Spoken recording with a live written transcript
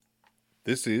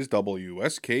This is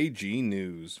WSKG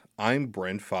News. I'm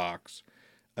Brent Fox.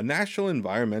 A national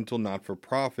environmental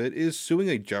not-for-profit is suing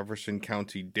a Jefferson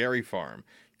County dairy farm,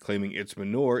 claiming its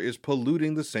manure is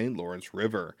polluting the St. Lawrence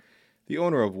River. The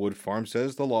owner of Wood Farm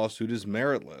says the lawsuit is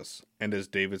meritless, and as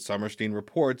David Sommerstein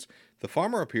reports, the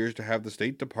farmer appears to have the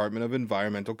State Department of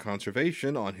Environmental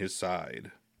Conservation on his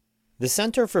side. The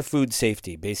Center for Food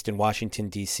Safety, based in Washington,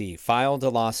 D.C., filed a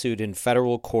lawsuit in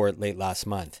federal court late last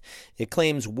month. It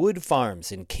claims Wood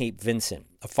Farms in Cape Vincent,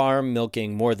 a farm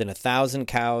milking more than 1,000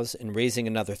 cows and raising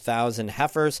another 1,000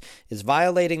 heifers, is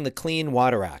violating the Clean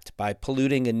Water Act by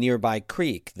polluting a nearby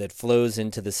creek that flows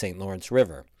into the St. Lawrence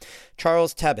River.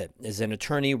 Charles Tebbett is an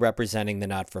attorney representing the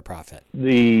not-for-profit.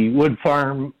 The Wood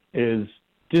Farm is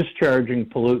discharging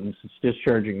pollutants, it's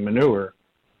discharging manure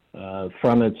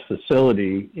from its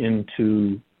facility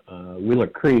into Wheeler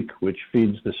Creek, which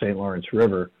feeds the St. Lawrence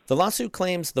River. The lawsuit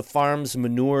claims the farm's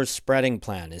manure spreading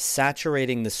plan is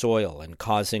saturating the soil and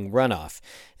causing runoff.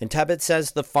 And Tebbett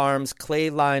says the farm's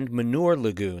clay-lined manure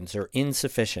lagoons are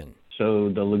insufficient. So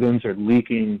the lagoons are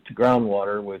leaking to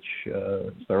groundwater, which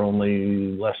they're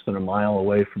only less than a mile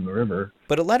away from the river.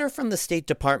 But a letter from the State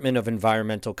Department of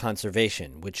Environmental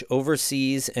Conservation, which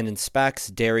oversees and inspects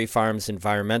dairy farms'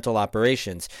 environmental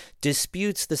operations,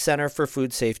 disputes the Center for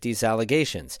Food Safety's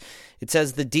allegations. It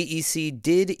says the DEC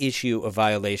did issue a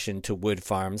violation to Wood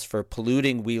Farms for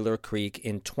polluting Wheeler Creek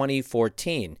in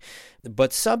 2014,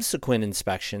 but subsequent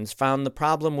inspections found the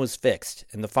problem was fixed,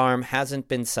 and the farm hasn't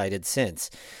been cited since.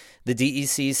 The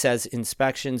DEC says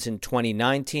inspections in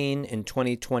 2019 and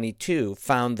 2022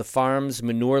 found the farm's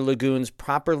manure lagoons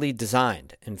properly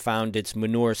designed and found its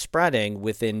manure spreading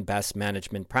within best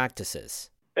management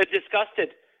practices. It's disgusted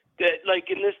that,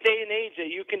 like, in this day and age, that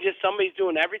you can just, somebody's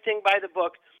doing everything by the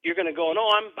book, you're going to go, no,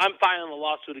 I'm filing a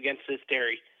lawsuit against this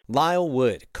dairy. Lyle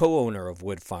Wood, co-owner of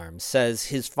Wood Farms, says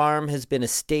his farm has been a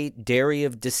state dairy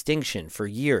of distinction for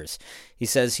years. He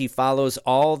says he follows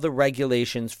all the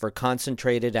regulations for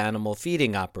concentrated animal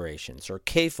feeding operations, or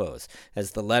CAFOs,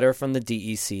 as the letter from the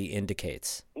DEC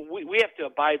indicates. We have to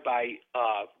abide by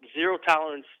zero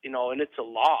tolerance, and it's a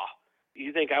law.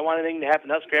 You think I want anything to happen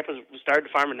to us? Grandpa started the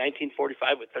farm in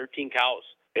 1945 with 13 cows,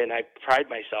 and I pride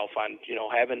myself on,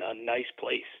 having a nice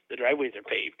place. The driveways are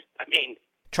paved.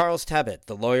 Charles Tebbett,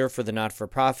 the lawyer for the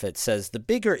not-for-profit, says the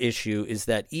bigger issue is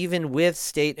that even with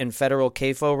state and federal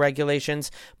CAFO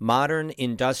regulations, modern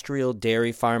industrial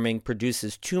dairy farming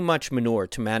produces too much manure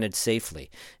to manage safely,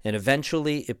 and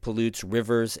eventually it pollutes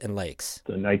rivers and lakes.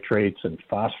 The nitrates and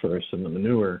phosphorus in the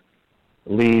manure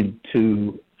lead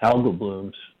to algal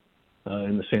blooms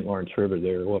in the St. Lawrence River.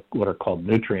 They're what are called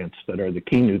nutrients that are the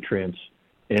key nutrients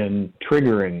in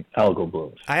triggering algal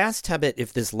blooms. I asked Tebbett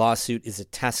if this lawsuit is a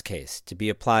test case to be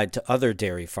applied to other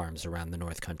dairy farms around the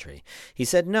North Country. He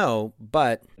said no,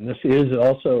 but... And this is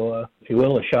also, if you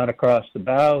will, a shot across the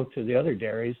bow to the other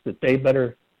dairies that they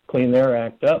better clean their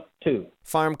act up, too.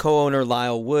 Farm co-owner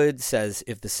Lyle Wood says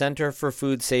if the Center for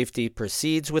Food Safety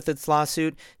proceeds with its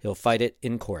lawsuit, he'll fight it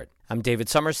in court. I'm David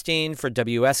Sommerstein for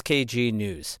WSKG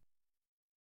News.